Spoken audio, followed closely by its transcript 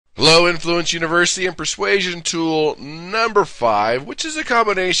Low Influence University and Persuasion Tool number 5, which is a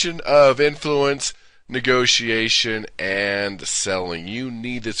combination of influence, negotiation, and selling. You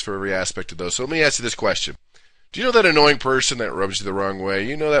need this for every aspect of those. So let me ask you this question. Do you know that annoying person that rubs you the wrong way?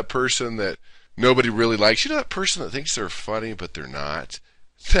 You know that person that nobody really likes? You know that person that thinks they're funny but they're not?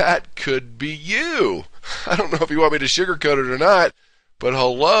 That could be you. I don't know if you want me to sugarcoat it or not, but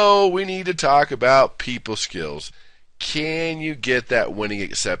hello, we need to talk about people skills. Can you get that winning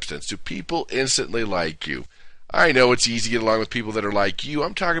acceptance? Do people instantly like you? I know it's easy to get along with people that are like you.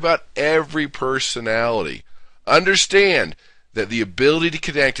 I'm talking about every personality. Understand that the ability to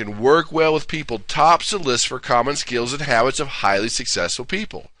connect and work well with people tops the list for common skills and habits of highly successful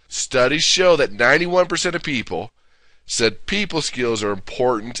people. Studies show that 91% of people said people skills are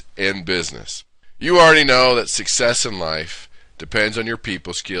important in business. You already know that success in life depends on your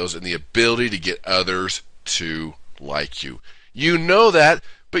people skills and the ability to get others to like you. You know that,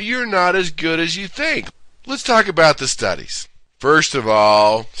 but you're not as good as you think. Let's talk about the studies. First of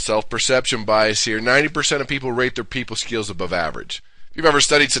all, self-perception bias here. 90% of people rate their people skills above average. If you've ever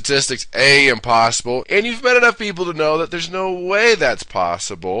studied statistics, impossible, and you've met enough people to know that there's no way that's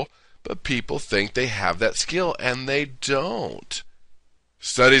possible, but people think they have that skill, and they don't.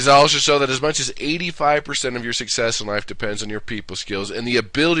 Studies also show that as much as 85% of your success in life depends on your people skills and the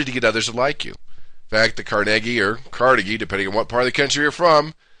ability to get others to like you. In fact, the Carnegie, depending on what part of the country you're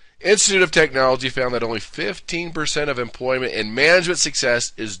from, Institute of Technology found that only 15% of employment and management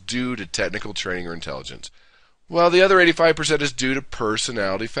success is due to technical training or intelligence, while the other 85% is due to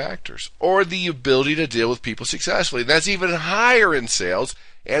personality factors or the ability to deal with people successfully. And that's even higher in sales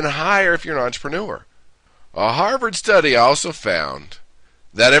and higher if you're an entrepreneur. A Harvard study also found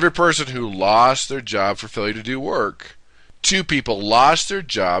that every person who lost their job for failure to do work, 2 people lost their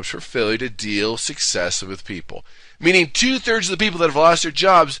jobs for failure to deal successfully with people. Meaning 2/3 of the people that have lost their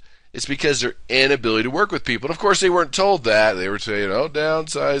jobs, it's because their inability to work with people. And of course, they weren't told that. They were saying,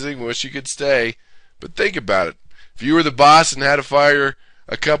 downsizing, wish you could stay. But think about it. If you were the boss and had to fire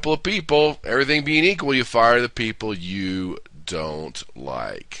a couple of people, everything being equal, you fire the people you don't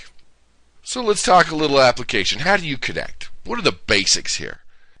like. So let's talk a little application. How do you connect? What are the basics here?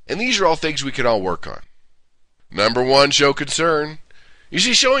 And these are all things we can all work on. Number 1, show concern. You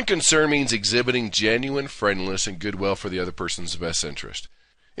see, showing concern means exhibiting genuine friendliness and goodwill for the other person's best interest.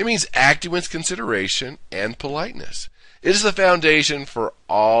 It means acting with consideration and politeness. It is the foundation for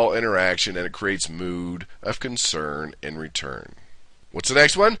all interaction, and it creates mood of concern in return. What's the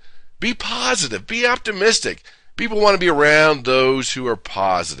next one? Be positive. Be optimistic. People want to be around those who are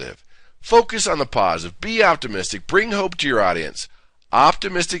positive. Focus on the positive. Be optimistic. Bring hope to your audience.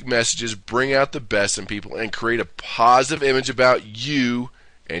 Optimistic messages bring out the best in people and create a positive image about you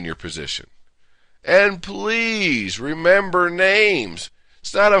and your position. And please remember names.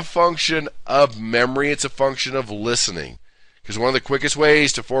 It's not a function of memory, it's a function of listening. Because one of the quickest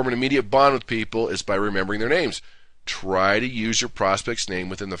ways to form an immediate bond with people is by remembering their names. Try to use your prospect's name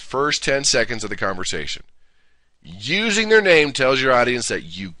within the first 10 seconds of the conversation. Using their name tells your audience that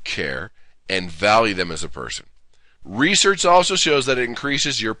you care and value them as a person. Research also shows that it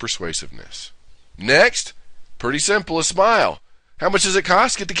increases your persuasiveness. Next, pretty simple, a smile. How much does it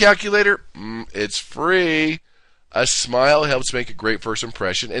cost? Get the calculator. It's free. A smile helps make a great first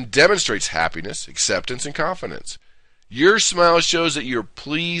impression and demonstrates happiness, acceptance, and confidence. Your smile shows that you're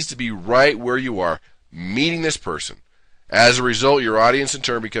pleased to be right where you are, meeting this person. As a result, your audience in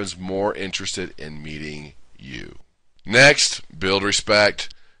turn becomes more interested in meeting you. Next, build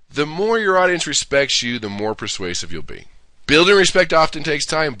respect. The more your audience respects you, the more persuasive you'll be. Building respect often takes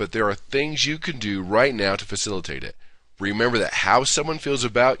time, but there are things you can do right now to facilitate it. Remember that how someone feels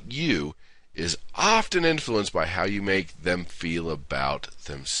about you is often influenced by how you make them feel about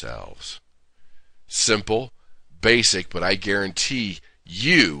themselves. Simple, basic, but I guarantee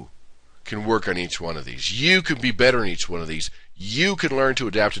you can work on each one of these. You can be better in each one of these. You can learn to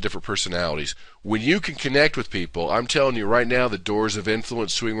adapt to different personalities. When you can connect with people, I'm telling you right now, the doors of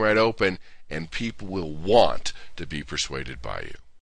influence swing right open, and people will want to be persuaded by you.